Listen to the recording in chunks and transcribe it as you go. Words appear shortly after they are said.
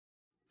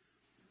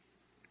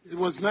It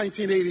was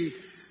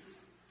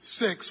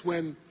 1986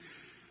 when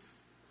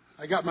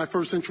I got my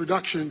first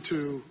introduction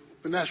to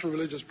the National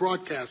Religious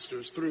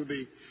Broadcasters through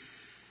the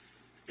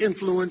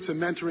influence and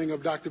mentoring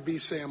of Dr. B.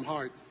 Sam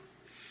Hart.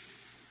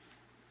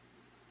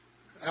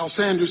 Al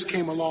Sanders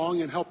came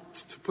along and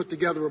helped to put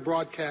together a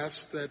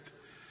broadcast that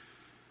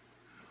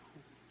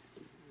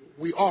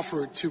we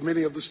offered to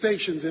many of the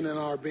stations in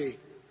NRB.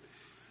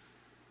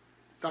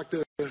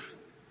 Dr.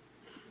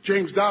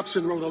 James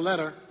Dobson wrote a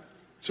letter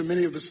to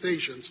many of the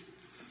stations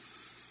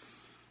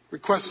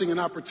requesting an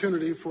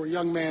opportunity for a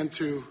young man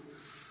to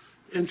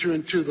enter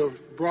into the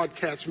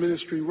broadcast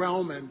ministry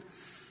realm, and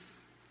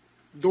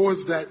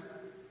doors that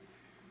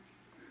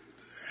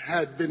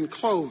had been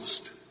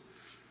closed,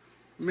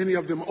 many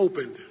of them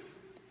opened.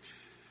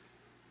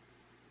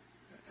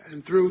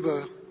 And through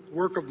the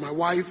work of my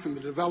wife and the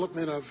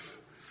development of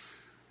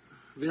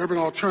the urban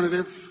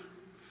alternative,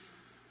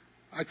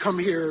 I come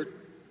here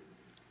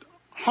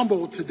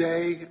humbled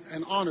today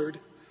and honored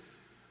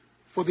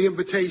for the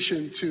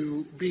invitation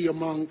to be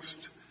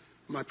amongst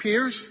my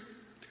peers,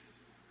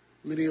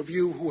 many of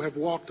you who have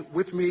walked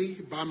with me,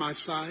 by my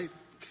side,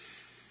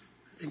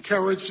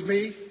 encouraged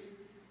me,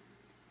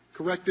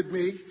 corrected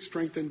me,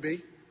 strengthened me.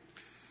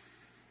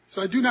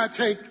 So I do not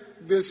take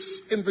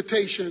this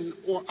invitation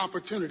or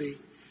opportunity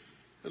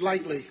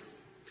lightly.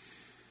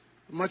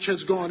 Much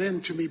has gone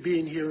into me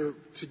being here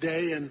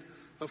today, and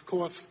of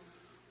course,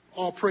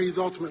 all praise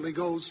ultimately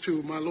goes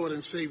to my Lord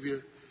and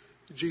Savior,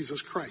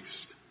 Jesus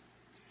Christ.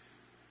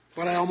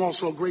 But I am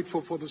also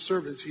grateful for the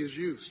servants he has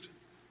used.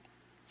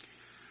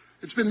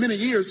 It's been many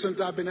years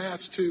since I've been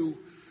asked to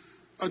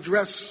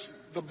address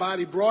the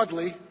body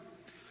broadly,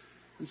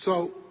 and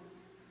so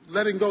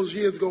letting those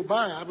years go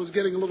by, I was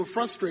getting a little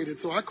frustrated,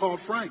 so I called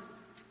Frank.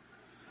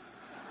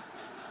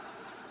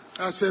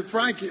 I said,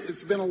 Frank,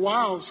 it's been a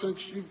while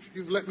since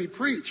you've let me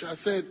preach.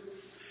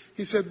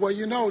 He said, well,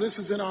 you know, this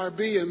is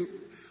NRB, and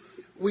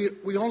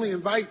we only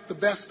invite the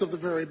best of the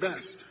very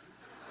best.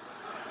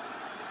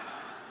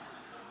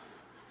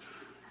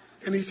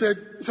 And he said,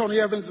 Tony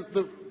Evans,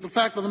 the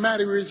fact of the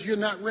matter is you're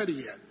not ready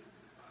yet.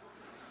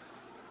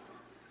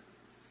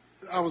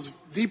 I was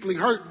deeply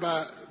hurt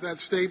by that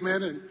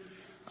statement, and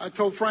I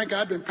told Frank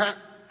I'd been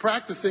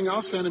practicing,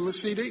 I'll send him a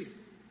CD.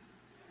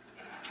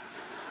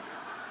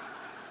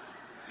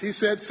 He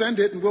said, send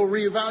it and we'll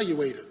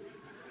reevaluate it.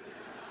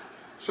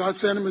 So I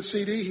sent him a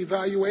CD, he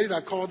evaluated,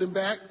 I called him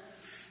back.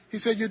 He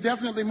said, you're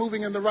definitely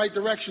moving in the right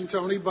direction,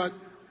 Tony, but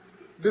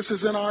this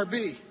is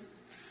NRB,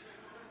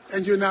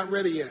 and you're not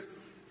ready yet.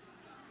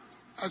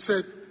 I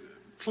said,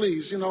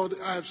 please, you know,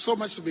 I have so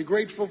much to be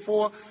grateful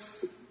for.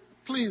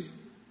 Please,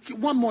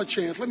 one more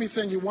chance. Let me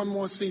send you one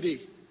more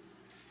CD.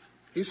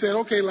 He said,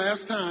 okay,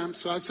 last time.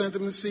 So I sent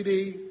him the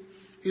CD.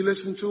 He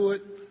listened to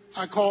it.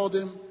 I called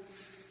him.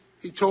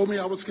 He told me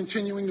I was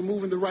continuing to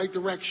move in the right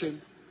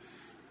direction,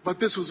 but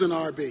this was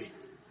NRB.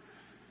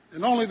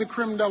 And only the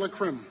creme de la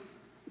creme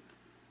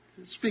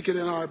speak at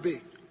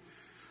NRB.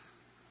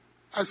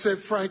 I said,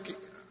 Frank,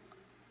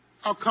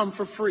 I'll come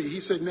for free.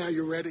 He said, now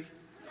you're ready.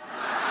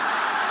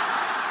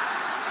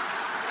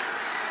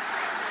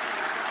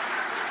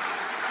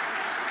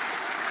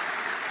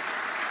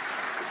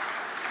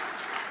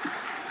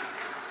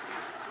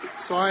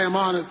 So I am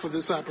honored for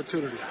this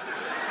opportunity.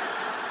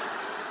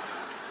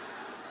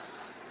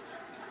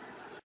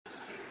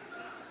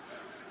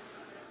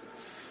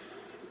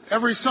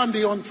 Every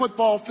Sunday on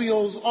football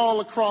fields all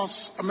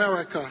across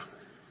America,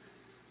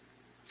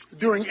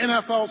 during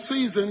NFL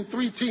season,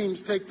 3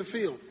 teams take the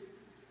field.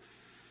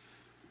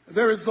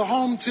 There is the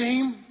home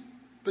team,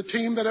 the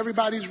team that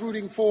everybody's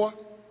rooting for,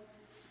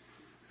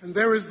 and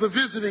there is the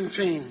visiting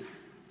team,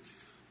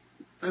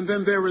 and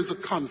then there is a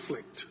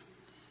conflict.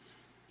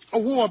 A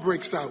war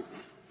breaks out.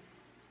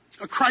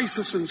 A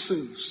crisis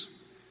ensues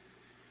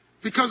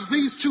because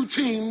these 2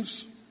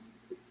 teams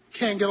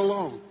can't get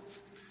along.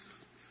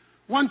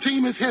 One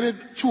team is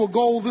headed to a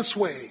goal this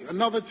way.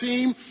 Another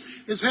team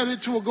is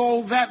headed to a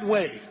goal that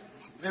way,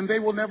 and they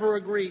will never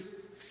agree.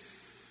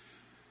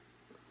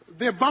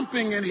 They're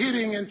bumping and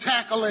hitting and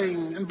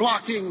tackling and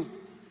blocking,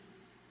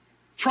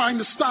 trying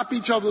to stop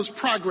each other's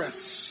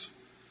progress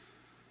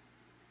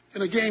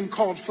in a game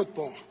called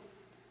football.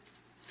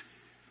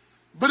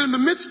 But in the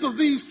midst of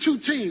these 2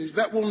 teams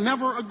that will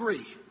never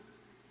agree,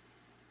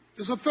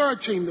 there's a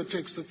third team that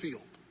takes the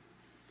field,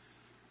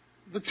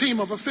 the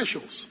team of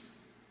officials.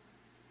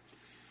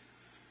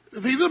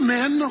 These are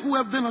men who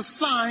have been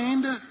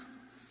assigned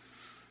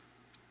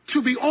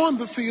to be on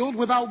the field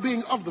without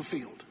being of the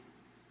field.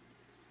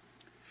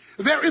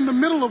 They're in the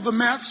middle of the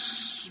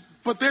mess,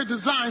 but their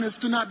design is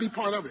to not be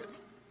part of it,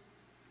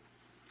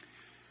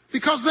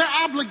 because their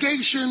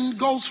obligation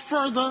goes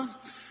further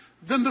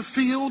than the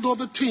field or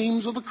the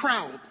teams or the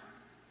crowd.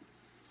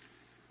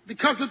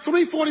 Because at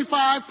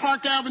 345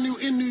 Park Avenue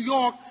in New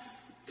York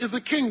is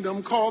a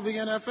kingdom called the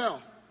NFL.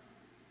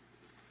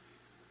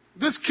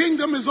 This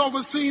kingdom is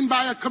overseen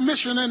by a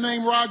commissioner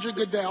named Roger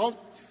Goodell,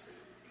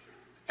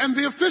 and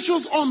the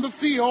officials on the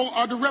field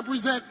are to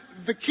represent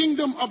the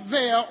kingdom up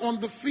there on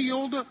the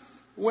field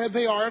where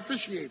they are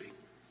officiating.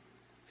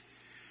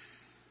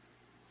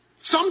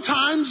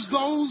 Sometimes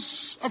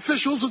those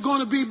officials are going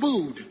to be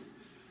booed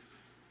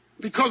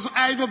because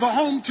either the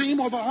home team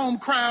or the home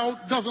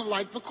crowd doesn't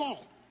like the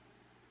call.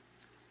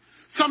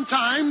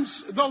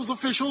 Sometimes those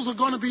officials are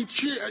going to be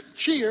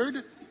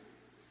cheered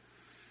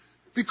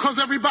because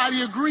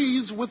everybody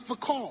agrees with the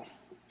call.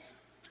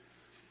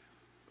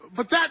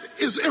 But that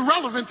is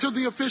irrelevant to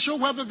the official,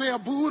 whether they are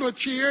booed or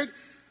cheered,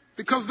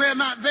 because they're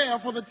not there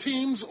for the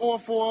teams or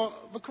for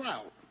the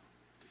crowd.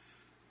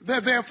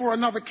 They're there for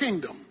another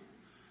kingdom.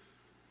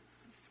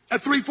 At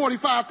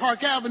 345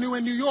 Park Avenue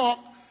in New York,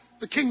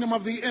 the kingdom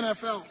of the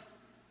NFL.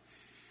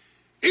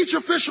 Each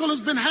official has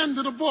been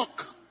handed a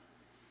book.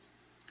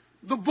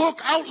 The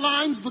book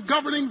outlines the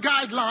governing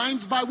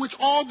guidelines by which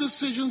all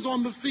decisions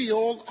on the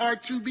field are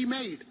to be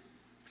made.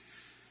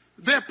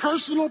 Their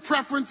personal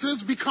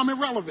preferences become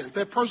irrelevant.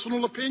 Their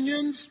personal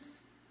opinions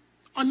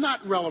are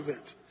not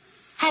relevant.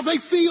 How they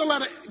feel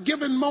at a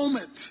given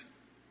moment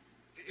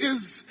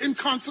is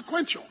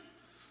inconsequential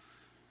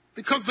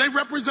because they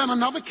represent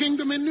another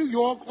kingdom in New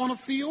York on a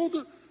field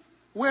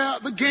where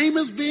the game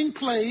is being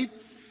played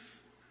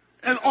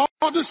and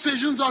all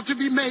decisions are to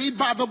be made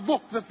by the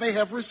book that they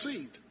have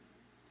received.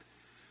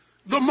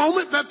 The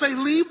moment that they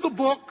leave the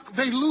book,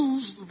 they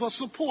lose the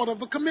support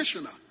of the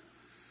commissioner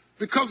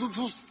because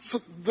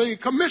the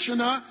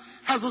commissioner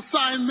has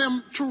assigned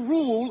them to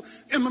rule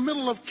in the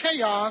middle of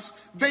chaos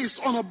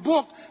based on a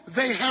book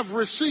they have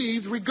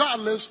received,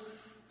 regardless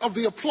of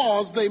the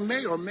applause they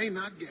may or may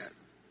not get.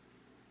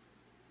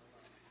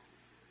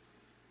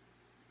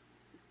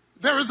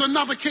 There is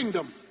another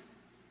kingdom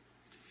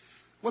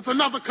with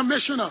another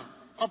commissioner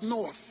up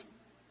north.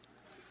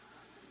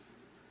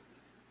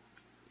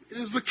 It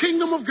is the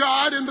kingdom of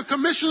God, and the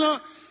commissioner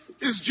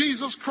is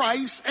Jesus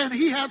Christ, and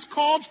he has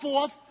called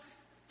forth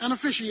an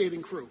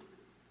officiating crew.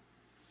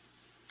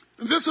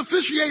 And this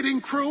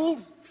officiating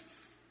crew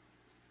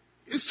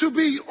is to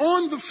be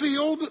on the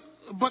field,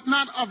 but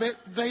not of it.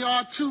 They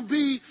are to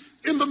be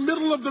in the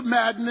middle of the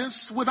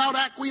madness without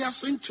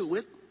acquiescing to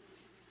it.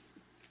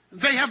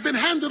 They have been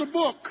handed a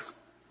book.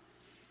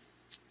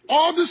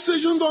 All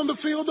decisions on the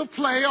field of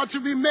play are to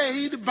be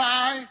made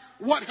by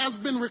what has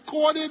been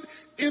recorded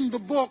in the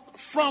book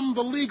from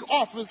the league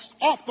office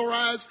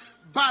authorized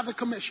by the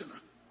commissioner.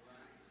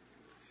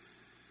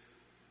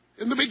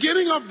 In the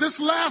beginning of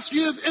this last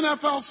year's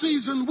NFL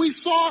season, we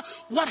saw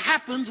what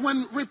happens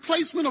when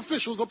replacement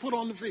officials are put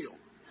on the field.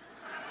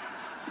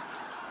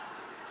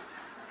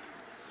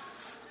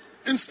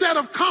 Instead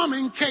of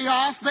calming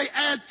chaos, they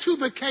add to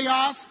the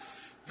chaos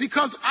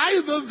because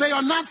either they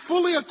are not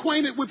fully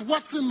acquainted with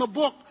what's in the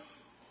book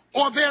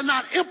or they're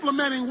not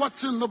implementing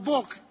what's in the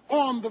book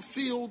on the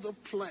field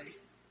of play.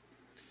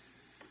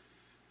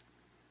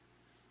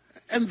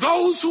 And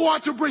those who are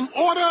to bring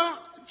order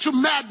to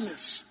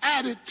madness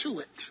added to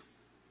it.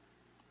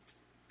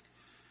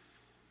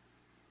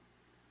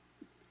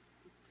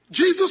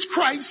 Jesus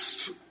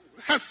Christ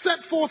has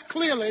set forth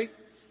clearly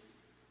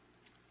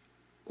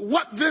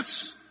what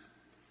this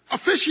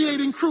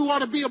officiating crew ought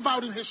to be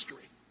about in history.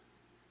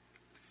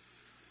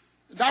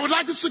 And I would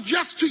like to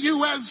suggest to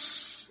you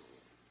as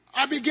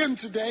I begin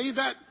today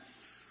that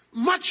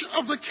much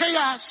of the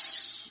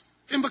chaos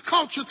in the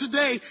culture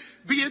today,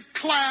 be it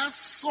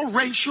class or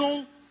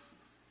racial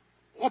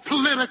or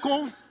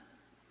political,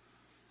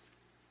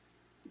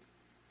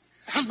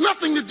 has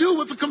nothing to do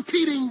with the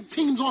competing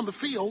teams on the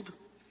field.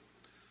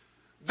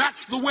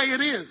 That's the way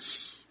it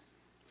is.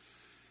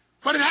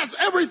 But it has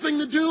everything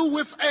to do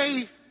with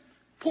a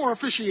poor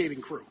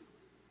officiating crew.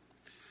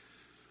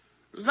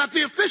 That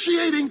the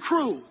officiating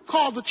crew,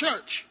 called the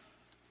church,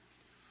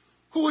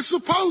 who is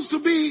supposed to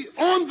be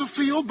on the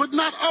field but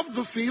not of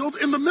the field,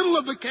 in the middle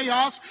of the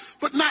chaos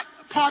but not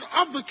part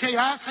of the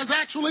chaos, has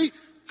actually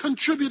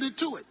contributed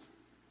to it.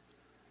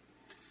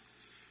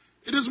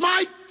 It is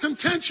my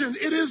contention,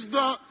 it is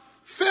the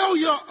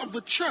failure of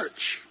the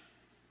church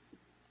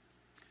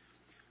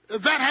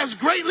that has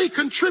greatly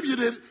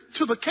contributed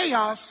to the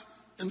chaos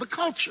in the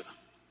culture.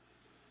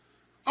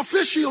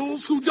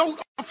 Officials who don't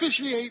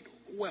officiate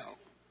well.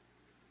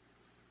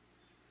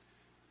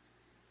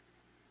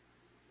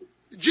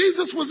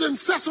 Jesus was in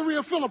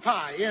Caesarea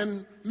Philippi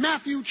in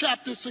Matthew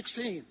chapter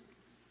 16.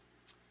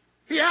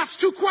 He asked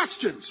two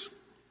questions.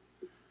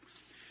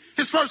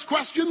 His first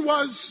question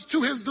was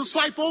to his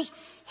disciples,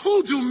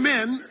 "Who do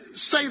men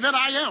say that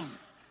I am?"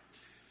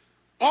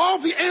 All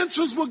the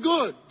answers were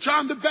good.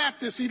 John the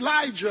Baptist,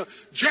 Elijah,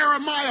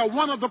 Jeremiah,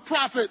 one of the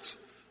prophets.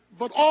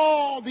 But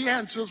all the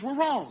answers were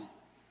wrong.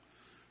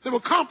 They were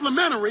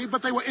complimentary,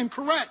 but they were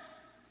incorrect.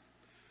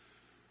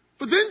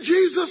 But then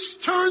Jesus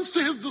turns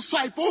to his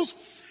disciples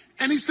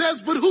and he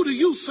says, "But who do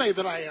you say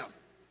that I am?"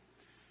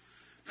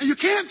 And you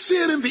can't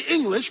see it in the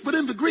English, but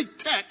in the Greek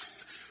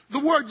text, the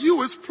word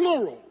 "you" is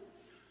plural.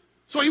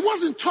 So he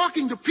wasn't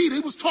talking to Peter,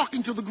 he was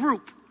talking to the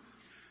group.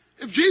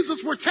 If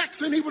Jesus were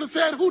texting, he would have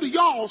said, "Who do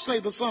y'all say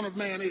the Son of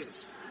Man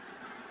is?"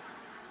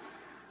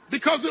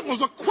 Because it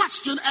was a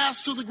question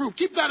asked to the group.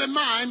 Keep that in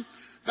mind.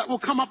 That will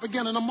come up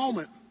again in a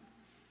moment.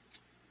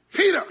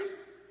 "Peter,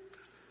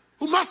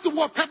 who must have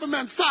wore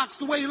peppermint socks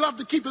the way he loved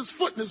to keep his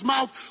foot in his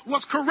mouth,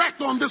 was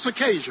correct on this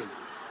occasion.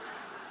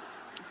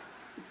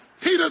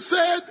 Peter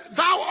said,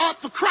 "Thou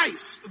art the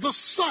Christ, the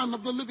Son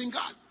of the living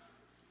God."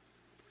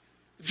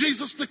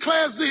 Jesus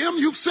declares to him,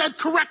 "You've said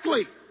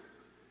correctly."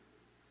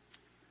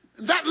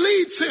 And that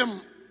leads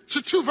him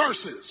to two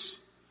verses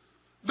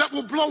that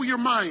will blow your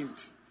mind,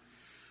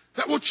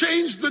 that will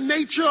change the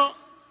nature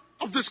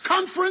of this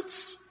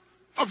conference,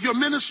 of your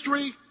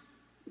ministry,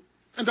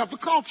 and of the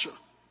culture.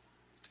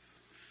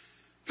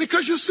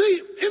 Because you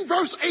see, in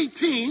verse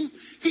 18,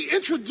 he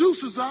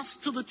introduces us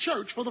to the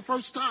church for the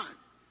first time.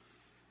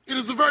 It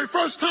is the very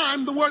first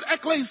time the word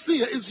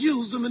ecclesia is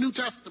used in the New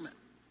Testament.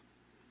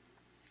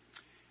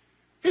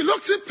 He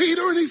looks at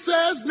Peter and he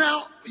says,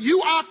 "Now,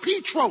 you are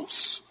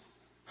Petros,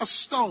 a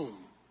stone.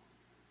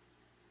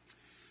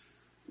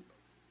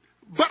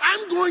 But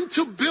I'm going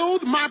to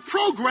build my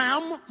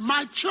program,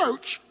 my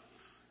church,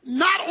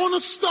 not on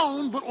a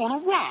stone, but on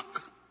a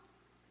rock."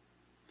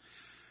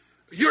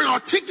 You're an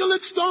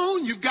articulate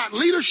stone. You've got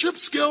leadership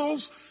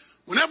skills.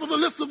 Whenever the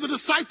list of the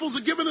disciples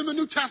are given in the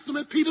New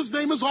Testament, Peter's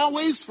name is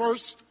always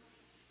first.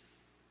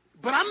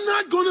 But I'm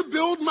not going to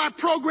build my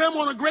program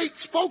on a great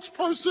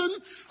spokesperson,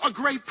 a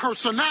great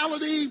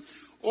personality,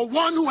 or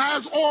one who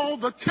has all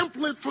the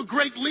template for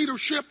great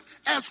leadership,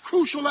 as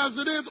crucial as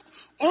it is.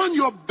 On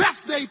your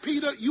best day,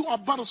 Peter, you are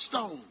but a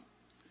stone.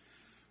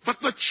 But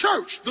the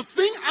church, the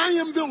thing I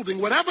am building,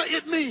 whatever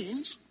it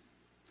means,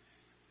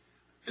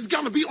 is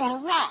going to be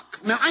on a rock.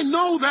 Now, I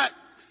know that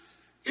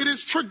it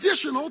is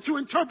traditional to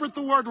interpret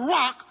the word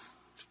rock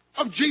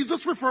of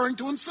Jesus referring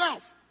to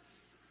himself.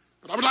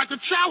 But I would like to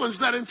challenge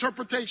that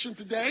interpretation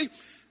today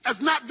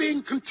as not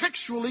being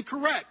contextually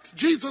correct.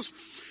 Jesus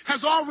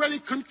has already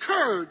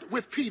concurred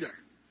with Peter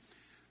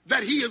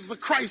that he is the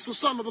Christ, the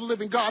Son of the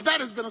living God.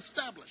 That has been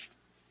established.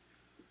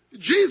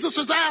 Jesus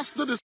has asked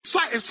the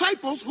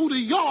disciples, "Who do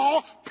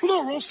y'all,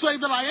 plural, say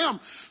that I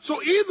am?"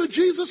 So either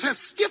Jesus has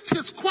skipped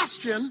his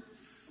question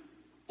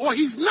or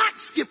he's not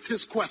skipped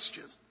his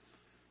question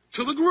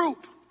to the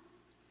group.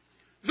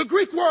 The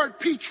Greek word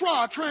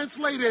Petra,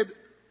 translated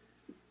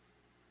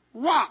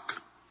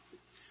rock,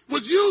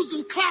 was used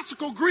in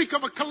classical Greek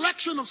of a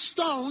collection of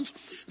stones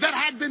that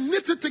had been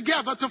knitted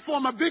together to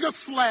form a bigger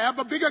slab,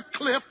 a bigger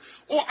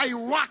cliff, or a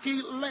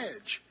rocky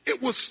ledge.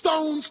 It was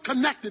stones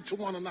connected to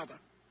one another.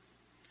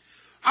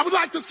 I would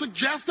like to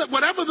suggest that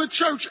whatever the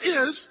church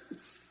is,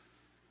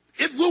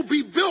 it will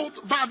be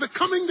built by the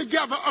coming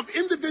together of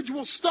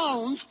individual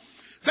stones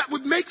that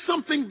would make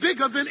something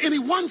bigger than any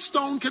one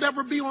stone could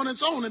ever be on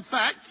its own. In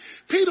fact,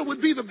 Peter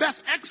would be the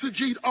best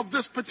exegete of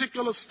this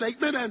particular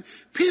statement, and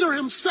Peter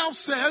himself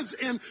says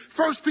in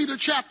 1 Peter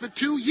chapter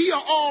 2, "Ye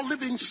are all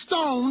living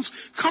stones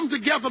come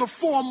together to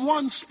form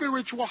one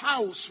spiritual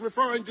house,"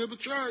 referring to the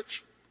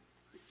church.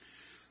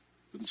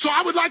 So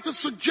I would like to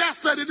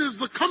suggest that it is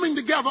the coming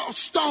together of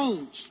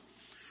stones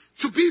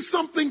to be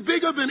something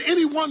bigger than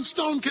any one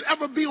stone could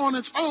ever be on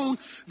its own.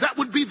 That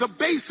would be the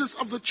basis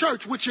of the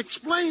church, which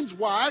explains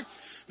why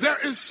there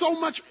is so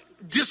much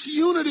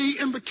disunity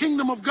in the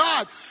kingdom of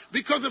God.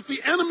 Because if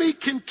the enemy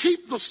can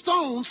keep the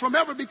stones from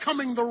ever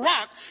becoming the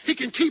rock, he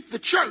can keep the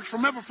church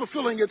from ever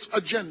fulfilling its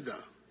agenda.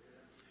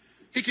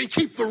 He can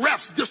keep the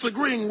refs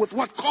disagreeing with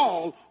what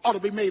call ought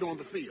to be made on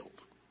the field.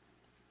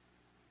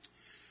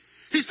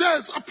 He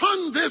says,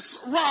 "Upon this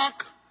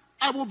rock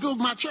I will build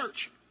my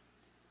church."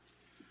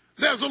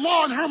 There's a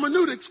law in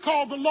hermeneutics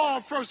called the law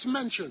of first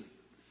mention.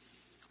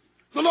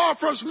 The law of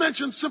first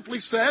mention simply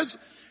says,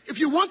 if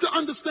you want to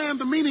understand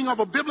the meaning of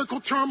a biblical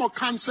term or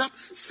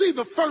concept, see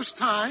the first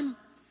time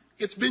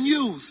it's been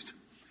used.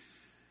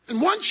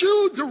 And once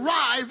you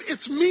derive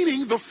its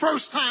meaning the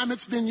first time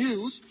it's been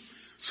used,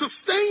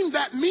 sustain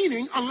that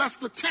meaning unless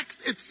the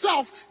text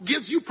itself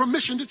gives you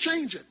permission to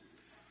change it.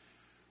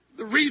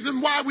 The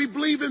reason why we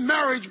believe in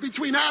marriage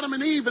between Adam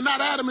and Eve and not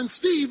Adam and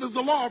Steve is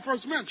the law of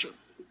first mention.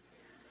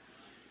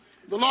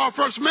 The law of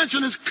first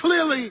mention has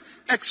clearly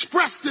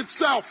expressed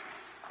itself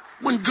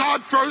when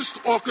God first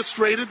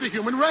orchestrated the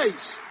human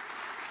race.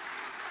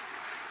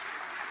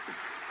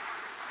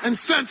 And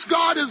since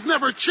God has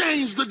never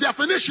changed the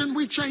definition,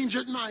 we change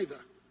it neither.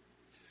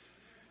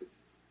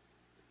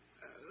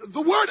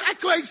 The word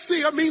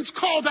ecclesia means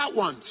called out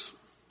ones.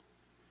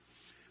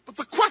 But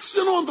the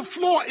question on the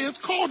floor is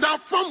called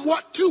out from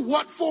what, to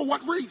what, for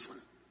what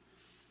reason?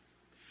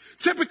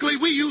 Typically,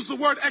 we use the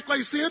word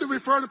ecclesia to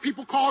refer to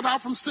people called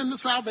out from sin to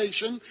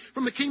salvation,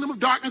 from the kingdom of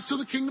darkness to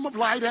the kingdom of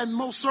light, and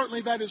most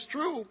certainly that is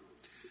true.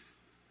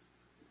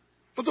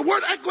 But the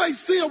word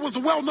ecclesia was a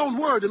well-known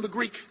word in the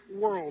Greek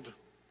world.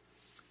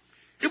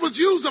 It was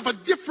used of a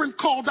different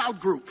called out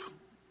group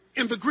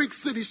in the Greek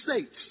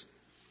city-states.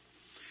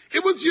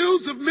 It was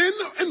used of men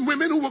and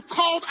women who were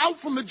called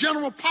out from the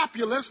general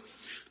populace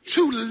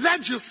to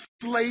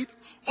legislate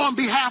on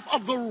behalf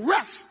of the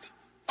rest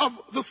of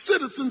the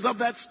citizens of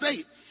that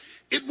state.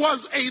 It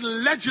was a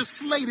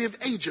legislative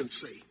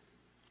agency.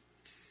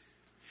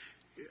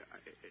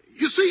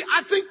 You see,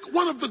 I think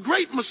one of the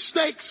great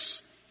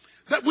mistakes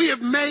that we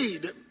have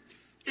made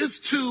is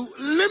to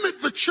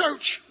limit the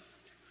church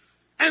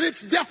and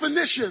its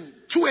definition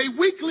to a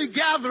weekly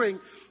gathering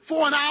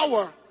for an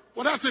hour.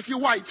 Well, that's if you're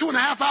white,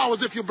 2.5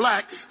 hours if you're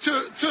black,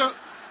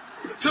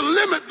 to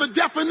limit the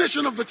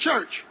definition of the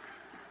church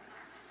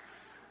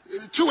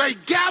to a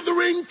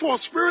gathering for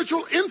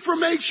spiritual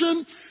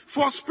information,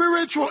 for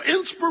spiritual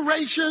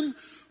inspiration,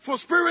 for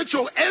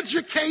spiritual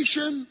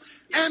education,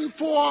 and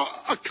for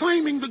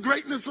acclaiming the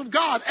greatness of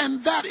God.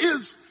 And that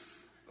is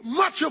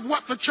much of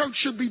what the church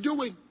should be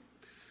doing.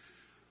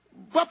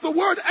 But the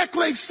word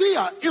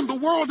ecclesia, in the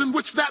world in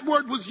which that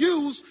word was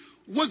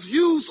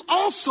used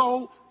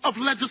also of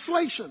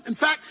legislation. In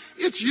fact,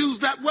 it's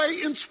used that way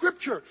in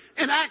Scripture.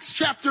 In Acts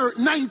chapter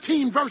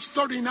 19, verse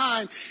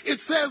 39,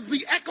 it says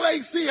the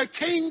ecclesia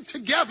came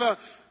together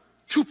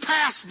to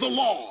pass the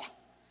law.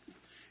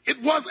 It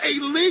was a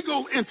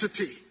legal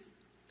entity.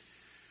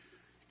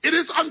 It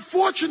is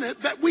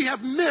unfortunate that we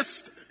have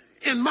missed,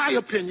 in my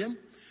opinion,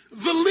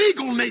 the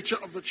legal nature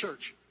of the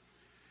church.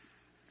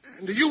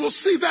 And you will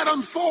see that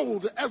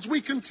unfold as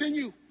we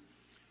continue.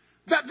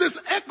 That this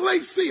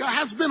ecclesia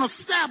has been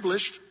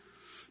established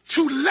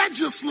to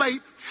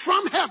legislate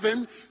from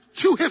heaven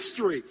to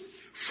history,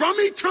 from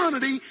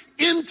eternity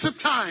into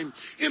time.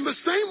 In the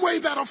same way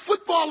that a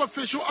football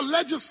official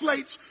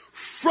legislates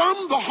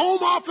from the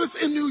home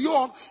office in New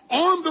York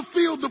on the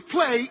field of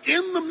play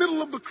in the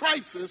middle of the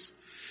crisis,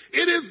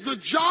 it is the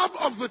job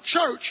of the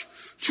church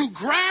to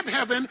grab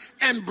heaven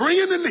and bring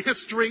it into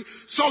history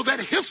so that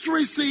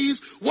history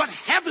sees what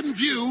heaven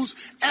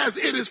views as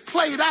it is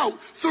played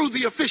out through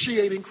the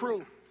officiating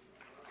crew.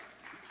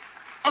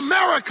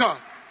 America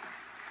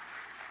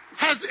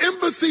has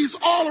embassies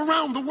all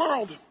around the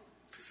world.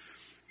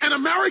 An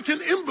American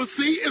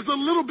embassy is a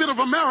little bit of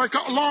America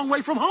a long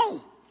way from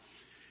home.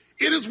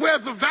 It is where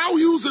the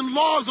values and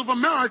laws of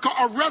America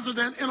are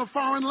resident in a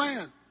foreign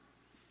land.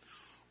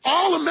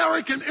 All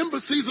American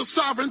embassies are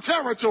sovereign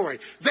territory.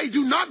 They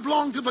do not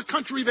belong to the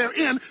country they're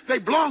in. They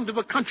belong to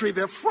the country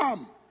they're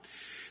from.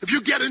 If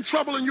you get in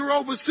trouble and you're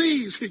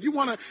overseas, you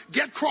want to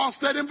get across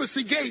that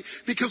embassy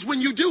gate, because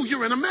when you do,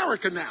 you're in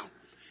America now,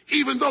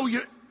 even though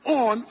you're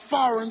on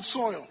foreign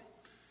soil.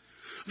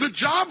 The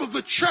job of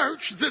the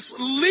church, this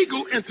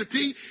legal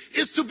entity,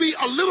 is to be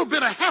a little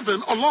bit of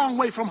heaven a long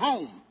way from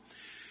home.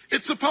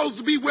 It's supposed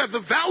to be where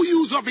the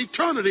values of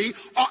eternity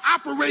are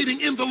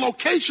operating in the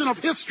location of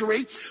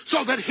history,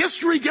 so that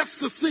history gets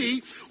to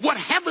see what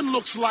heaven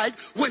looks like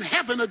when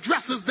heaven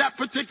addresses that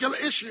particular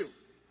issue.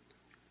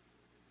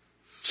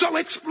 So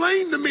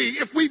explain to me,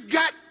 if we've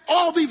got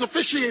all these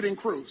officiating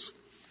crews,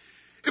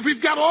 if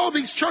we've got all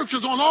these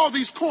churches on all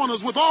these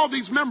corners with all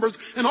these members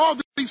and all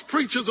these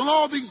preachers and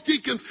all these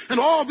deacons and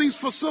all these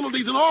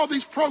facilities and all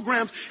these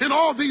programs and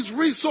all these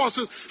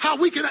resources, how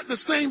we can at the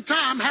same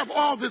time have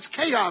all this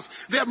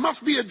chaos? There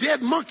must be a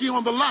dead monkey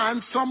on the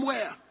line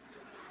somewhere.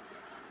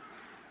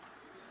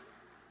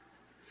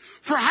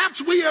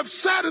 Perhaps we have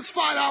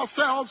satisfied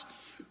ourselves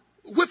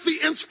with the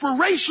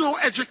inspirational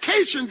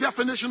education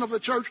definition of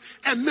the church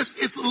and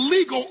missed its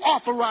legal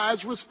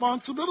authorized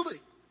responsibility.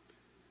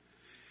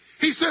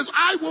 He says,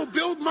 I will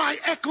build my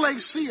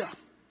ecclesia.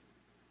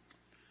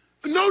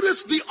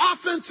 Notice the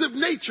offensive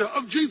nature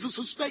of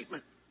Jesus'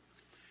 statement.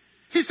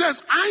 He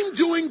says, I'm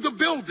doing the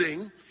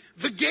building.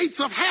 The gates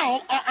of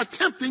hell are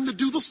attempting to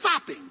do the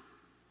stopping.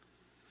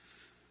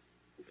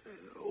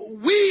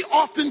 We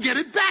often get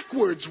it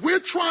backwards. We're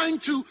trying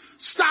to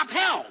stop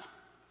hell.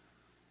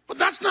 But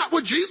that's not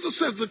what Jesus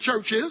says the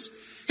church is.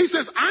 He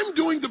says, I'm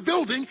doing the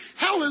building.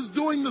 Hell is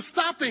doing the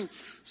stopping.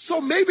 So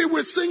maybe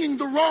we're singing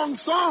the wrong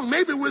song.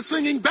 Maybe we're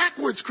singing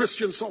backwards,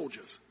 Christian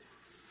soldiers,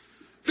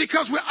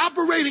 because we're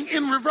operating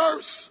in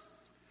reverse.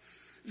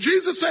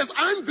 Jesus says,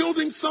 I'm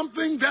building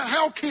something that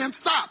hell can't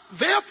stop.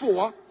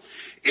 Therefore,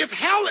 if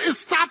hell is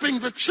stopping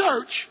the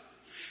church,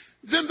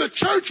 then the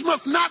church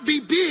must not be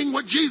being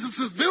what Jesus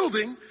is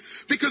building,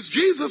 because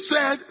Jesus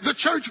said, the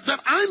church that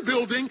I'm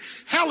building,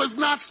 hell is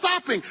not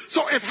stopping.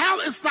 So if hell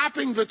is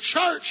stopping the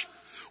church,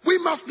 we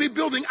must be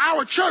building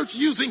our church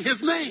using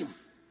his name.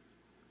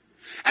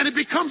 And it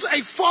becomes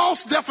a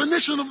false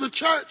definition of the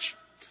church.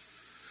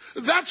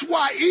 That's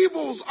why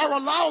evils are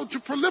allowed to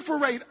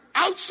proliferate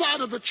outside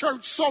of the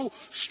church so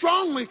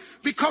strongly,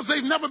 because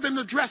they've never been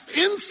addressed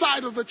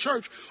inside of the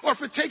church. Or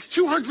if it takes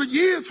 200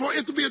 years for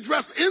it to be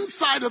addressed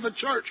inside of the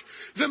church,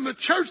 then the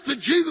church that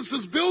Jesus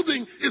is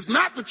building is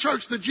not the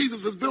church that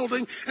Jesus is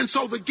building. And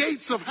so the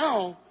gates of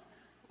hell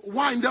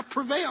wind up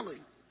prevailing.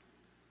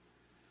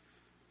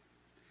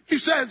 He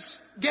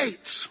says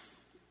gates.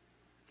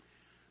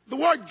 The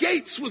word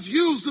gates was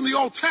used in the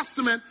Old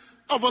Testament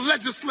of a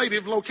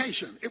legislative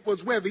location. It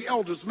was where the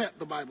elders met,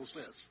 the Bible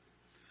says.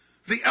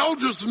 The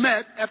elders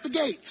met at the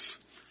gates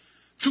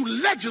to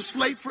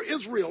legislate for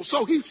Israel.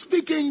 So he's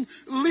speaking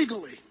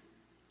legally.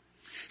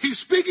 He's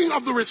speaking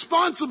of the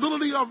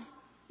responsibility of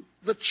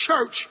the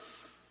church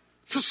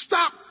to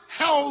stop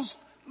hell's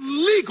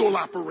legal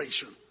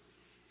operation.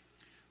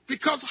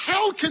 Because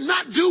hell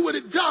cannot do what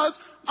it does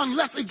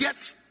unless it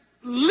gets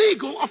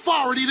legal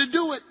authority to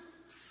do it.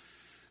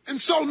 And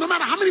so no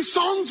matter how many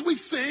songs we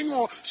sing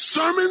or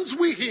sermons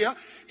we hear,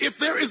 if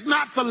there is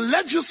not the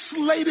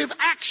legislative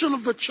action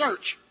of the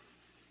church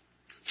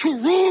to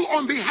rule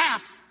on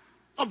behalf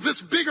of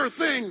this bigger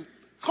thing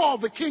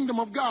called the kingdom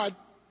of God,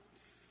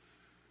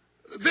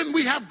 then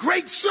we have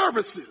great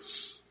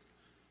services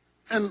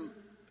and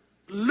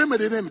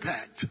limited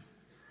impact.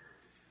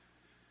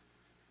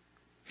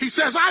 He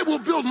says, I will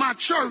build my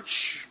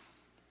church,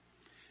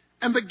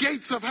 and the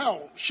gates of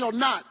hell shall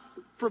not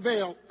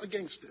prevail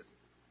against it.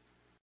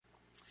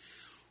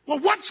 Well,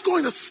 what's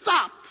going to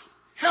stop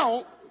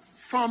hell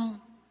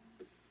from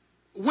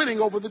winning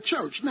over the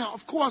church? Now,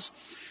 of course,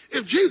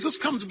 if Jesus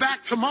comes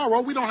back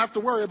tomorrow, we don't have to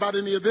worry about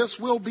any of this.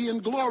 We'll be in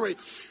glory.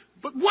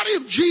 But what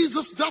if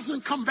Jesus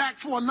doesn't come back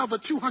for another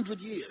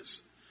 200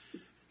 years?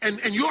 And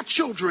your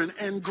children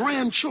and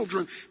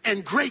grandchildren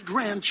and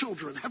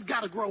great-grandchildren have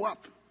got to grow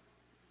up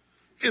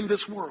in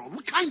this world.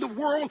 What kind of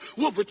world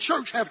will the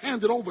church have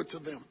handed over to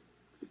them?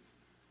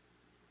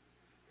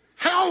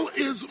 Hell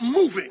is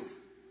moving.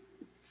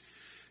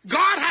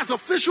 God has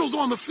officials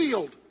on the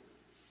field.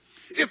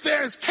 If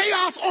there is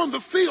chaos on the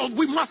field,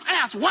 we must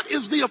ask, what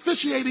is the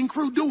officiating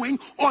crew doing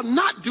or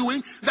not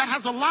doing that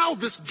has allowed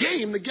this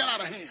game to get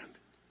out of hand?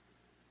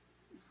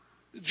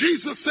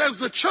 Jesus says,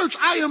 the church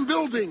I am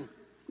building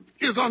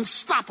is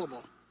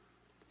unstoppable.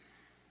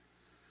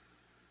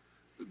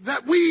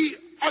 That we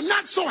are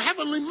not so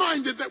heavenly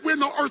minded that we're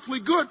no earthly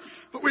good,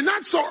 but we're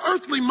not so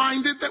earthly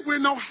minded that we're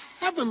no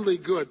heavenly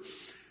good.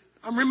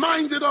 I'm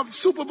reminded of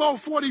Super Bowl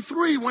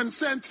 43 when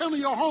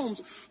Santonio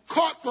Holmes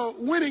caught the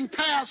winning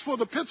pass for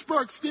the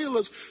Pittsburgh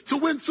Steelers to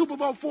win Super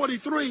Bowl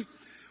 43.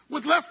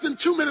 With less than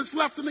 2 minutes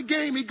left in the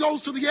game, he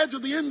goes to the edge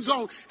of the end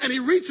zone and he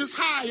reaches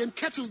high and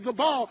catches the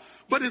ball,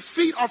 but his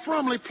feet are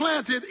firmly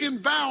planted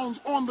in bounds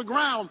on the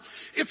ground.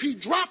 If he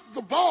dropped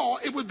the ball,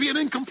 it would be an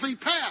incomplete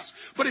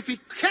pass. But if he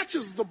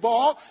catches the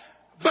ball,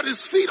 but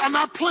his feet are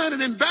not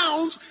planted in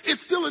bounds,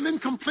 it's still an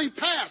incomplete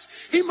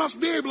pass. He must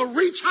be able to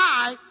reach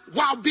high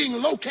while being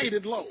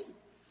located low.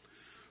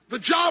 The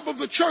job of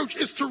the church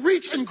is to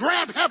reach and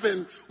grab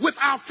heaven with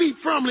our feet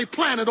firmly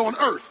planted on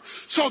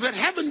earth so that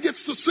heaven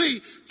gets to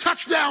see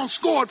touchdown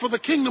scored for the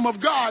kingdom of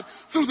God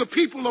through the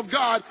people of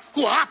God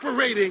who are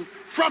operating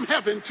from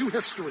heaven to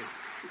history.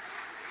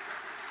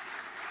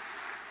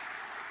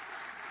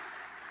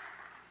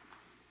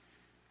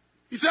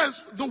 He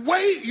says, the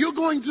way you're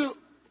going to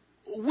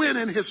win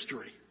in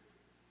history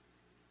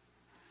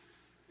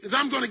is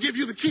I'm going to give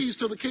you the keys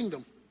to the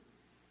kingdom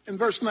in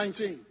verse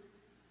 19.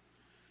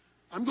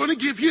 I'm going to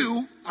give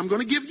you,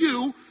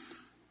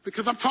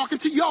 because I'm talking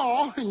to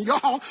y'all, and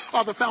y'all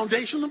are the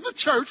foundation of the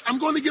church. I'm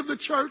going to give the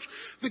church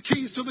the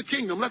keys to the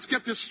kingdom. Let's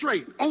get this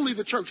straight. Only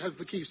the church has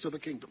the keys to the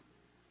kingdom.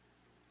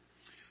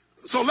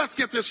 So let's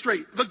get this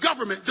straight. The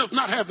government does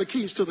not have the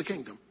keys to the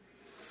kingdom.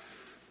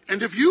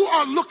 And if you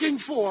are looking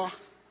for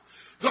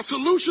the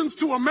solutions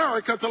to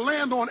America to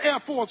land on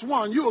Air Force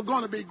One, you are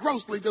going to be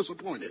grossly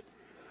disappointed.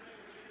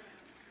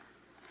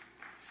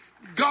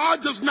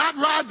 God does not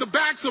ride the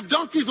backs of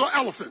donkeys or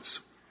elephants.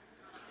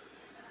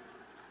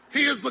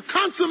 He is the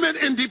consummate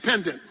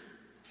independent.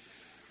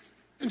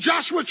 In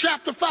Joshua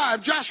chapter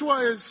 5, Joshua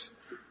is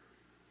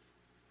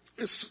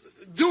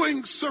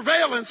doing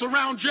surveillance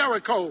around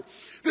Jericho.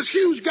 This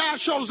huge guy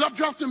shows up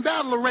dressed in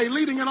battle array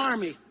leading an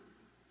army.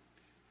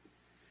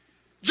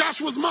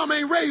 Joshua's mom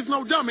ain't raised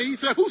no dummy. He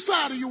said, whose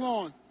side are you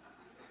on?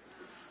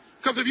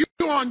 Because if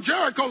you're on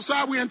Jericho's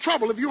side, we're in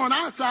trouble. If you're on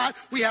our side,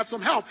 we have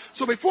some help.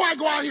 So before I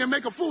go out here and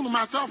make a fool of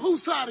myself,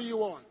 whose side are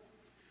you on?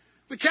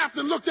 The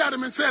captain looked at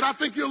him and said, I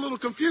think you're a little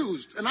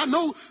confused. And I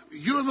know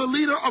you're the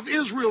leader of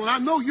Israel, and I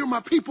know you're my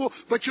people,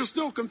 but you're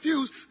still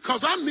confused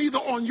because I'm neither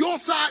on your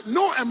side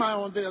nor am I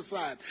on their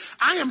side.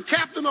 I am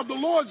captain of the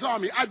Lord's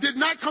army. I did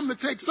not come to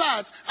take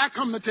sides. I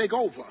come to take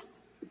over.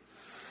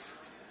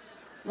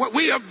 What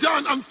we have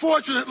done,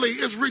 unfortunately,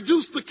 is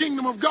reduce the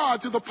kingdom of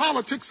God to the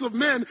politics of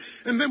men,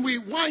 and then we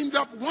wind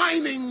up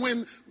whining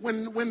when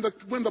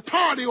the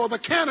party or the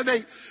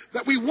candidate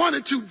that we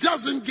wanted to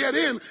doesn't get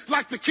in,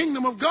 like the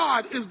kingdom of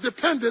God is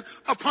dependent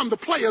upon the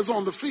players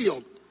on the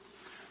field.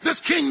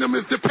 This kingdom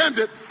is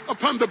dependent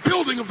upon the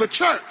building of the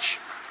church.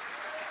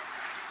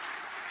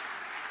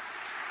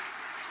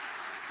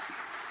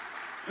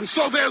 And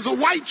so there's a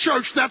white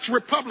church that's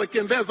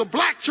Republican. There's a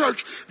black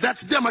church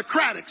that's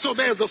Democratic. So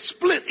there's a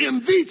split in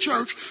the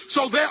church.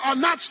 So there are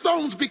not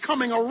stones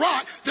becoming a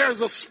rock.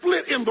 There's a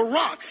split in the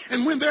rock.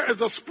 And when there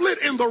is a split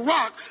in the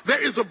rock,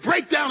 there is a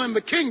breakdown in the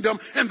kingdom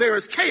and there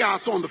is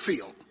chaos on the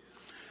field.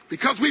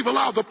 Because we've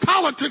allowed the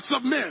politics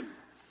of men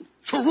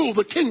to rule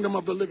the kingdom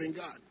of the living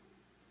God.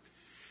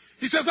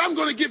 He says, I'm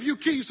going to give you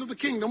keys to the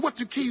kingdom. What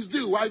do keys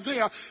do?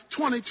 Isaiah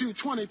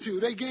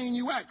 22:22. They gain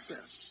you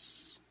access.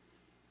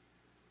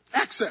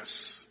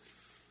 Access.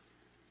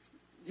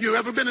 You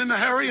ever been in a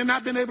hurry and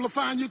not been able to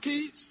find your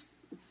keys?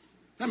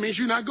 That means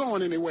you're not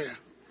going anywhere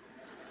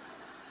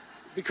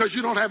because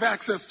you don't have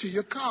access to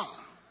your car.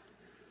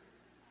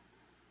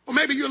 Or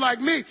maybe you're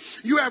like me.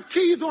 You have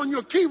keys on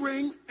your key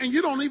ring and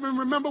you don't even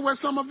remember where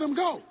some of them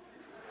go.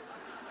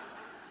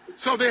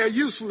 So they're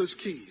useless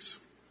keys.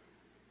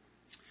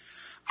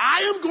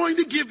 I am going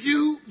to give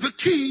you the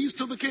keys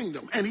to the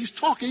kingdom. And he's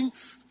talking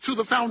to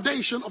the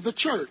foundation of the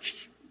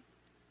church.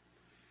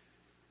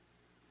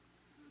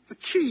 The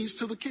keys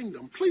to the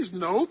kingdom. Please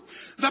note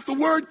that the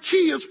word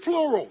key is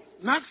plural,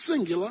 not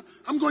singular.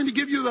 I'm going to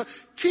give you the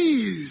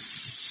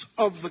keys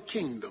of the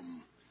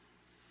kingdom.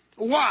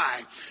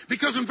 Why?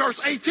 Because in verse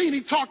 18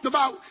 he talked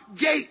about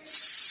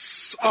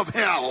gates of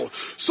hell.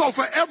 So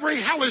for every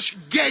hellish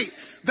gate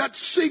that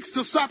seeks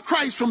to stop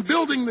Christ from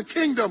building the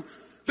kingdom,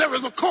 there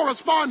is a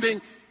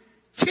corresponding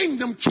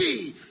kingdom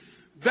key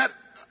that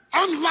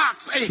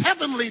unlocks a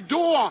heavenly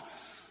door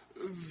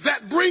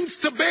that brings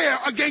to bear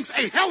against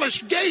a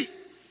hellish gate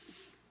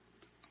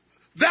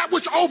that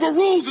which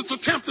overrules its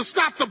attempt to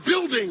stop the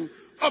building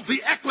of the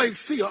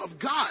ecclesia of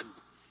God.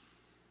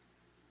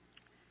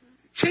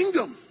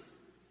 Kingdom.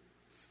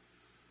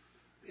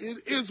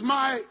 It is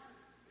my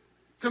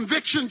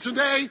conviction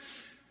today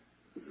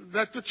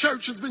that the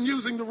church has been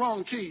using the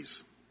wrong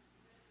keys.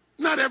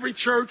 Not every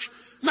church,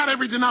 not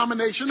every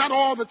denomination, not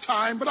all the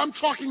time, but I'm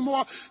talking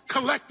more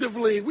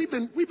collectively. We've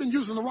been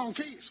using the wrong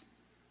keys.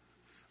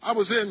 I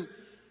was in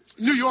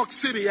New York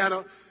City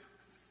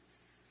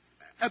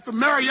at the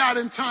Marriott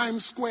in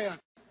Times Square.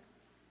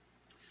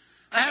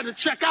 I had to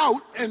check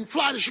out and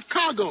fly to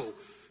Chicago,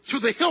 to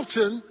the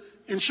Hilton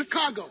in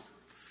Chicago.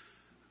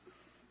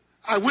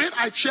 I went,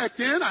 I checked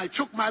in, I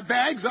took my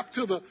bags up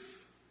to the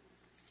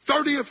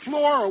 30th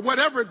floor or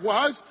whatever it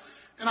was,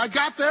 and I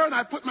got there and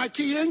I put my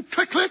key in,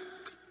 click, click,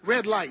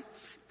 red light.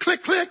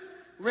 Click, click,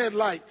 red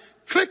light.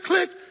 Click,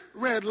 click,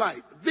 red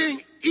light. Being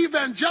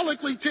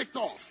evangelically ticked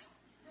off.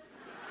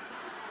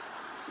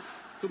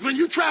 Because when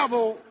you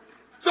travel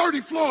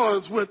 30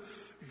 floors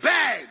with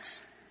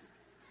bags,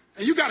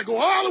 and you got to go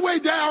all the way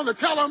down to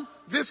tell them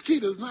this key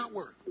does not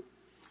work.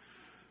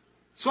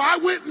 So I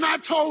went and I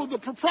told the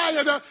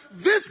proprietor,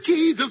 this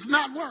key does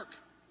not work.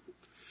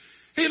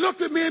 He looked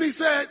at me and he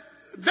said,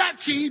 that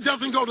key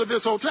doesn't go to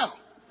this hotel.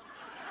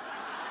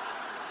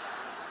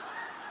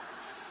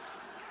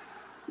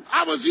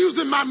 I was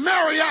using my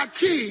Marriott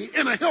key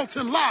in a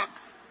Hilton lock,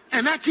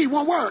 and that key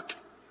won't work.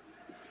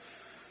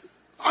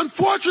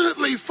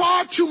 Unfortunately,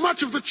 far too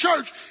much of the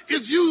church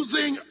is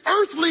using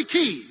earthly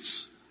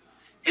keys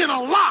in a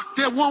lock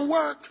that won't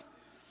work.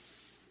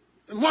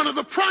 And one of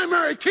the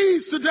primary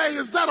keys today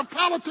is that of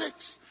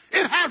politics.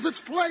 It has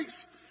its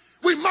place.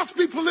 We must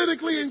be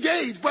politically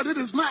engaged, but it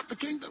is not the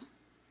kingdom.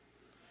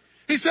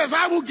 He says,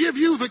 I will give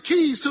you the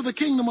keys to the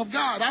kingdom of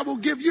God. I will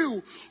give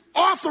you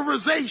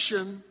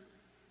authorization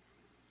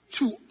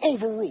to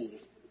overrule.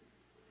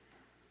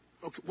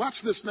 Okay,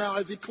 watch this now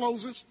as he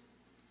closes.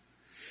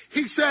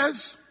 He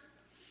says,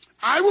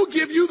 I will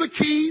give you the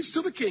keys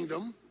to the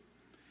kingdom,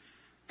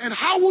 and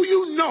how will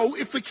you know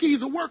if the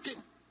keys are working?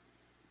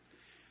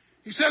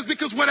 He says,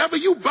 because whatever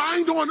you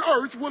bind on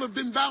earth will have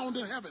been bound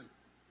in heaven.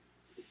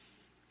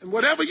 And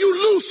whatever you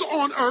loose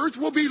on earth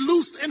will be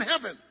loosed in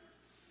heaven.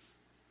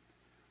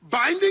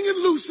 Binding and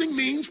loosing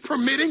means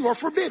permitting or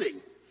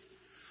forbidding.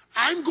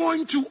 I'm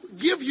going to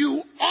give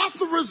you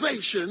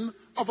authorization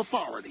of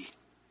authority.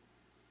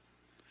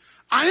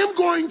 I am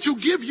going to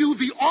give you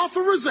the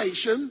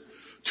authorization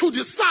to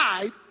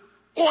decide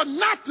or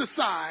not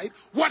decide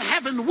what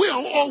heaven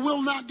will or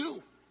will not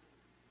do.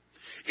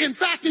 In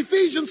fact,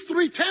 Ephesians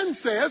 3:10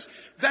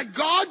 says that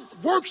God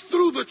works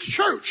through the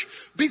church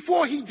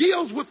before he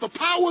deals with the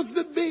powers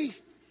that be.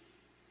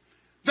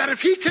 That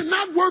if he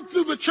cannot work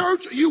through the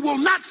church, you will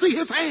not see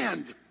his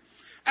hand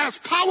as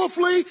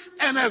powerfully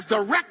and as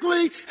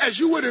directly as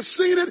you would have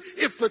seen it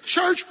if the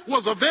church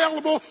was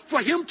available for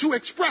him to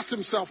express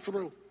himself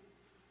through.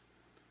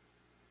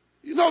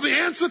 You know the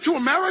answer to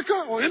America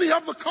or any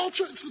other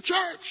culture? It's the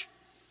church.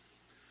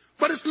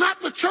 But it's not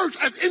the church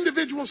as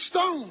individual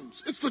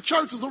stones. It's the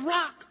church as a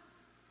rock.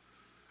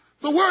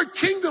 The word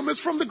kingdom is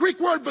from the Greek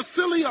word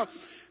basileia,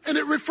 and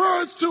it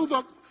refers to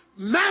the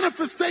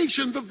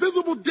manifestation, the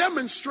visible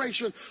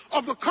demonstration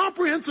of the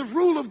comprehensive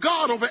rule of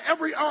God over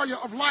every area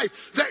of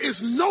life. There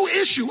is no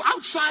issue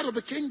outside of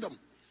the kingdom.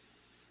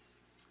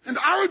 And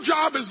our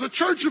job as the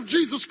Church of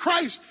Jesus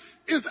Christ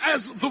is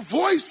as the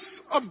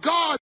voice of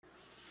God.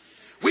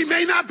 We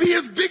may not be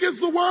as big as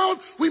the world.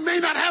 We may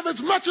not have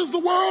as much as the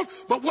world.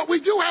 But what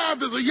we do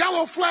have is a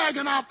yellow flag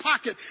in our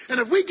pocket. And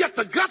if we get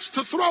the guts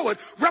to throw it,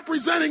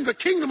 representing the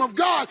kingdom of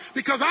God,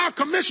 because our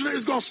commissioner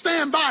is going to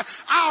stand by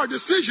our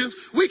decisions,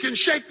 we can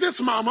shake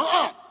this mama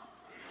up.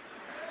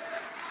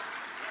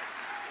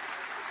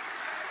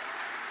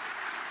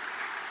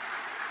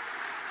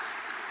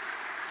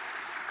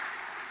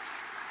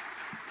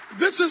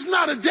 This is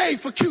not a day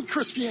for cute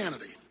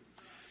Christianity.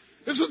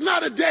 This is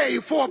not a day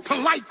for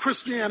polite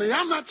Christianity.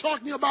 I'm not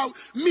talking about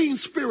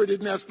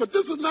mean-spiritedness, but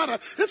this is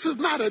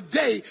not a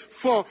day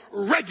for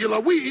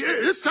regular.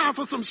 It's time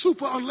for some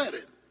super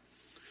unleaded.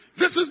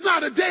 This is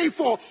not a day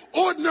for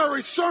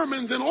ordinary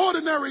sermons and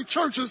ordinary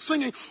churches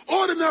singing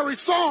ordinary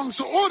songs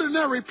to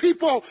ordinary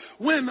people.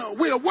 When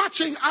we're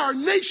watching our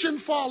nation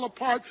fall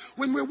apart,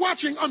 when we're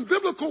watching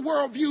unbiblical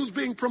worldviews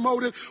being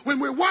promoted, when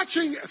we're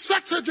watching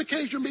sex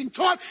education being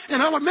taught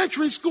in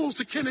elementary schools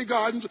to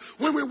kindergartens,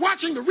 when we're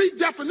watching the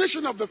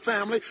redefinition of the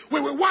family,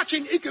 when we're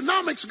watching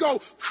economics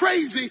go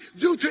crazy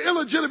due to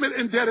illegitimate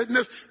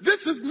indebtedness,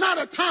 this is not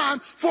a time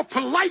for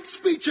polite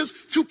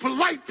speeches to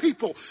polite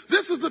people.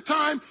 This is the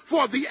time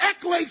for the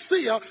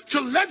ecclesia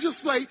to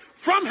legislate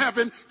from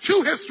heaven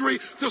to history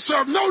to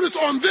serve notice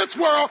on this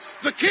world.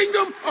 The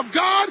kingdom of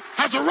God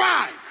has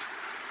arrived.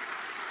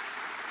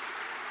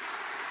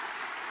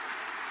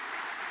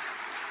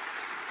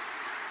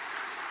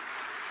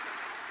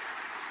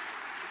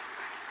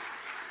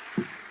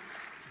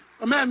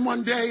 A man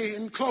one day,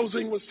 in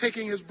closing, was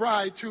taking his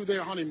bride to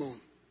their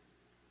honeymoon.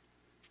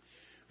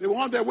 They were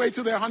on their way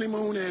to their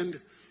honeymoon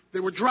and they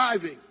were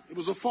driving. It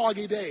was a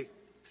foggy day.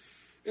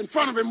 In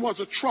front of him was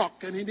a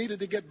truck and he needed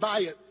to get by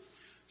it.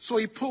 So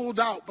he pulled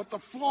out, but the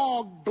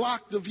fog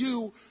blocked the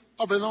view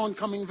of an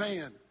oncoming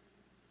van.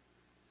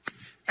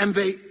 And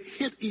they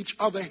hit each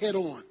other head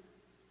on.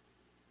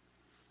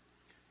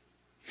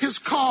 His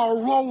car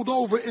rolled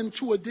over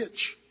into a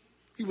ditch.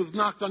 He was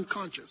knocked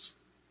unconscious.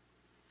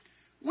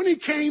 When he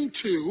came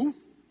to,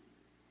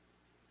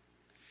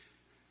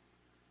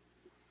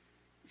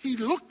 he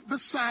looked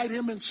beside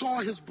him and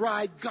saw his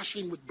bride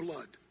gushing with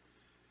blood.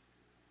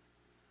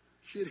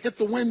 She had hit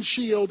the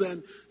windshield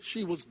and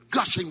she was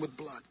gushing with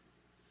blood.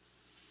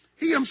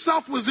 He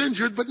himself was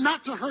injured, but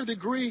not to her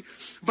degree.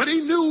 But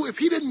he knew if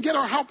he didn't get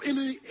her help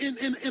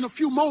in a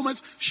few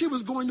moments, she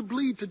was going to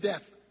bleed to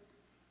death.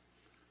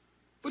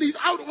 But he's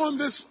out on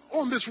this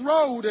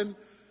road and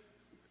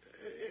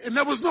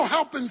there was no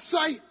help in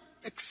sight.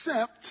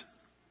 Except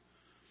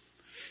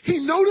he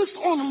noticed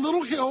on a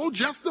little hill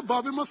just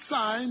above him a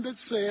sign that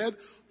said,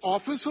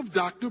 Office of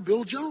Dr.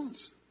 Bill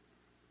Jones.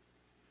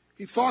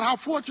 He thought, how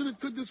fortunate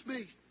could this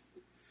be?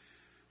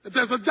 That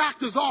there's a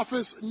doctor's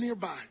office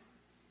nearby.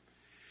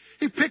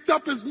 He picked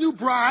up his new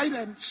bride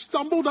and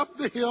stumbled up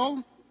the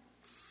hill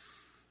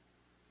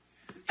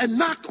and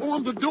knocked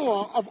on the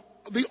door of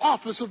the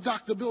office of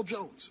Dr. Bill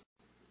Jones.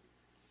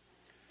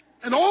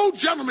 An old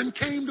gentleman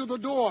came to the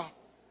door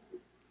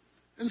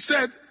and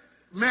said,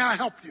 may I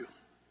help you?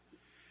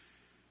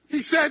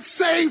 He said,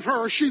 save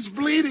her, she's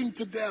bleeding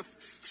to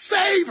death.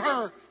 Save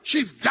her,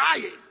 she's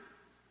dying.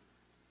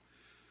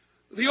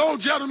 The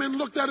old gentleman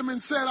looked at him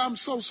and said, I'm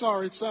so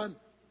sorry, son.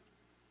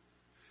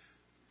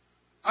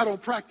 I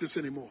don't practice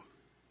anymore.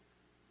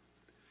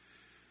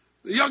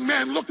 The young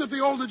man looked at the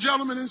older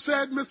gentleman and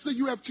said, mister,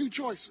 you have two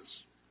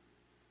choices.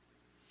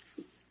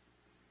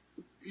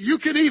 You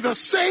can either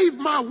save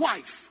my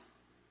wife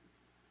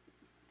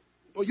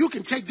or you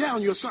can take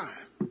down your sign.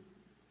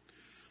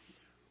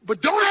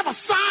 But don't have a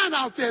sign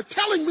out there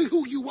telling me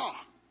who you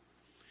are.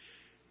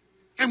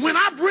 And when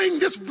I bring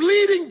this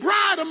bleeding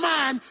bride of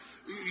mine,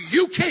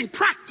 you can't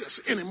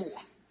practice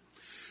anymore.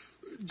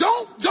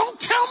 Don't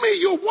tell me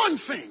you're one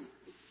thing.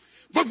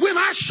 But when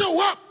I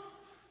show up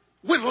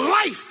with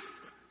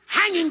life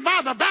hanging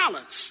by the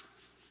balance,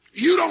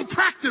 you don't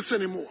practice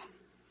anymore.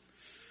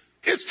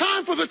 It's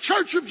time for the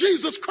Church of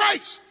Jesus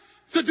Christ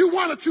to do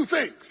one or two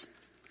things.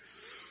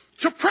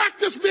 To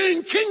practice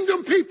being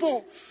kingdom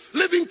people,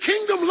 living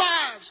kingdom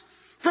lives,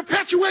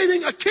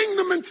 perpetuating a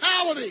kingdom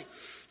mentality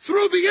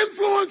through the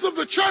influence of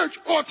the church,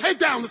 or take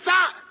down the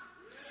sign.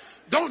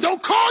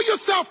 Don't call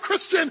yourself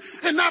Christian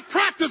and not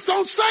practice.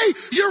 Don't say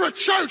you're a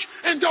church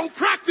and don't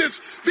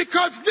practice,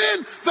 because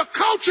then the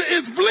culture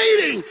is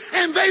bleeding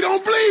and they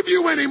don't believe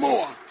you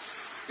anymore.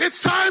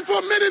 It's time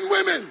for men and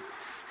women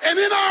and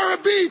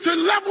NRB to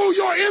level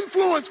your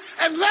influence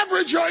and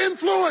leverage your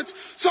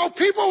influence so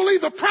people will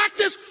either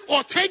practice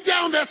or take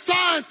down their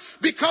signs,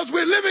 because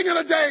we're living in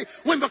a day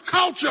when the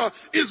culture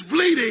is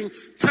bleeding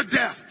to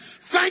death.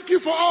 Thank you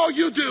for all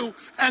you do,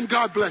 and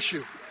God bless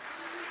you.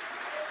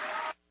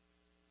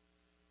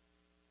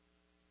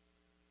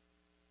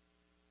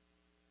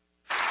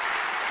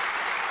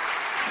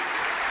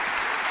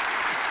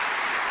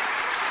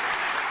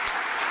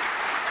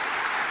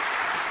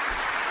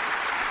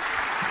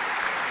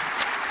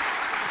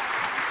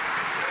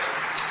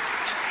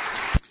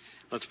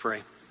 Let's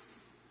pray.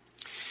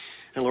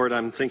 And Lord,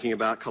 I'm thinking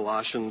about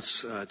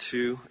Colossians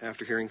 2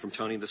 after hearing from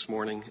Tony this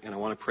morning, and I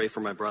want to pray for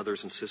my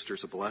brothers and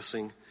sisters a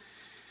blessing.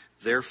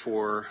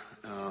 Therefore,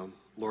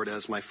 Lord,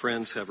 as my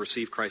friends have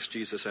received Christ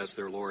Jesus as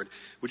their Lord,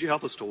 would you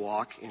help us to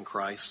walk in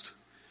Christ,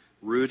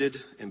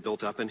 rooted and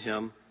built up in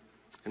him,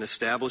 and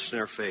established in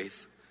our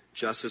faith,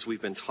 just as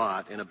we've been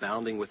taught, and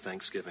abounding with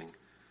thanksgiving.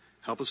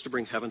 Help us to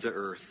bring heaven to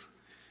earth.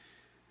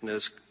 And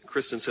as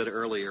Kristen said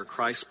earlier,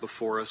 Christ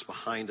before us,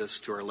 behind us,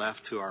 to our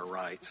left, to our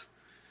right.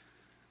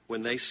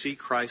 When they see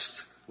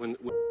Christ, when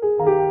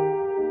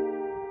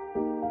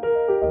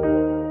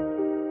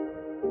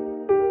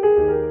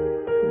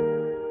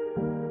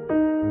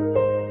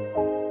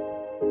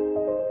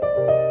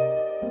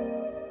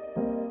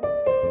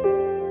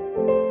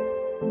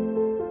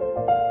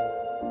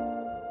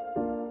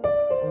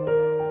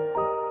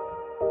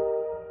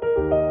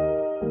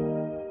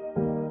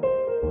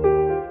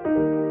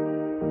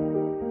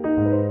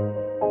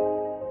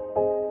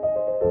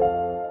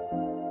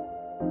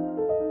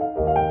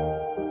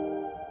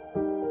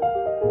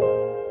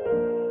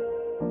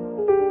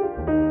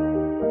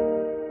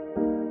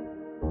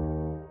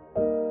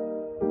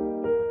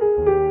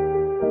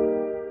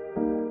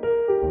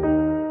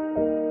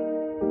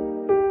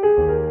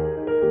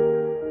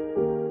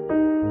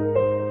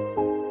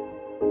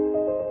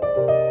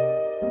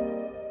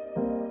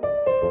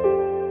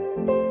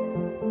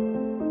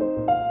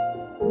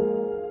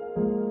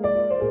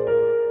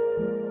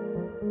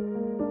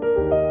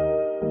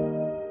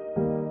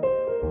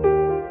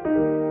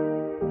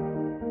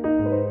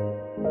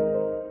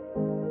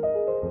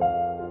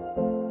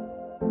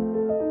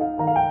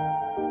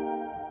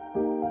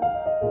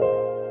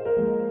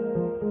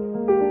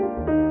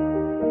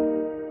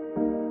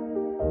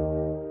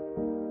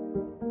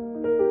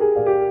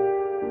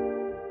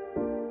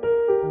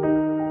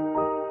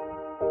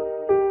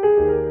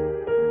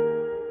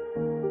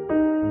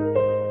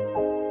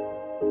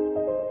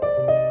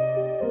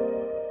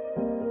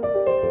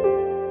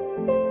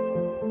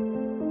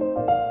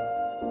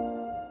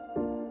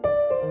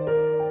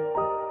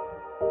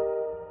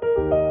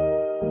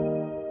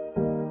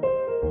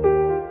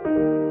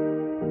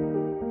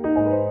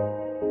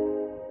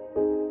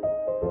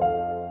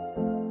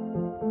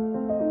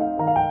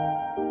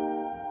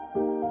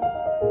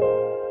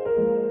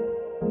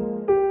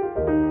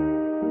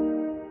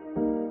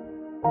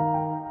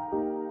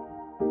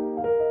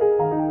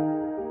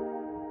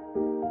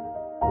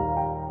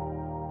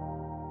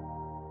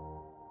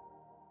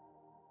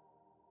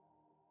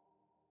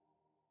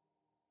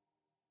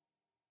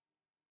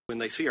when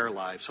they see our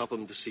lives, help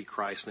them to see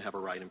Christ and have a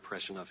right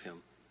impression of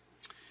him.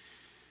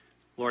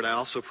 Lord, I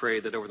also pray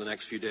that over the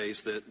next few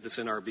days that this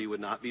NRB would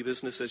not be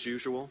business as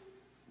usual.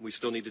 We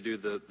still need to do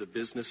the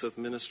business of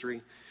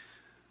ministry.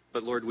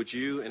 But Lord, would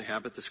you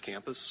inhabit this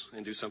campus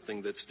and do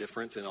something that's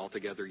different and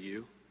altogether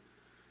you?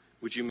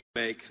 Would you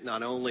make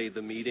not only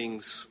the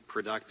meetings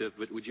productive,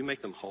 but would you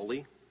make them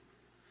holy?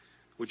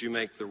 Would you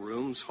make the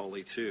rooms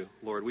holy too?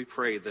 Lord, we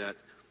pray that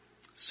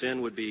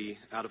sin would be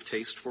out of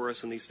taste for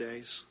us in these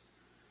days,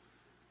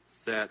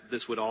 that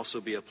this would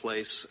also be a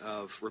place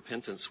of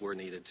repentance where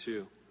needed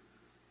too.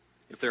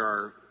 If there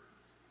are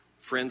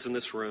friends in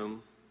this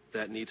room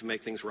that need to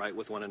make things right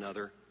with one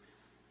another,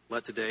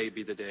 let today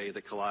be the day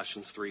that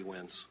Colossians 3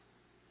 wins.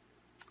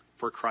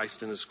 For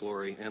Christ and his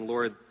glory. And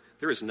Lord,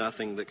 there is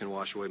nothing that can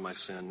wash away my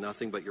sin,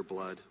 nothing but your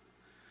blood.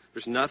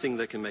 There's nothing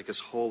that can make us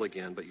whole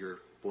again but your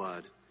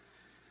blood.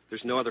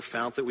 There's no other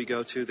fount that we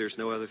go to. There's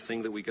no other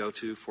thing that we go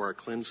to for our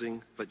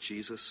cleansing but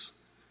Jesus.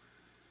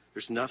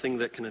 There's nothing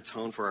that can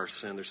atone for our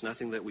sin. There's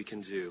nothing that we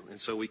can do. And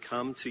so we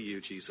come to you,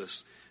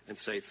 Jesus, and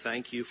say,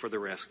 thank you for the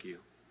rescue.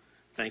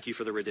 Thank you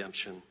for the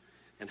redemption.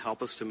 And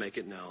help us to make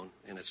it known,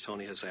 and as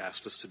Tony has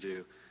asked us to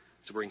do,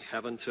 to bring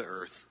heaven to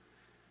earth.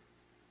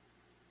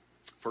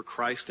 For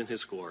Christ and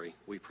his glory,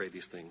 we pray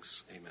these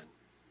things. Amen.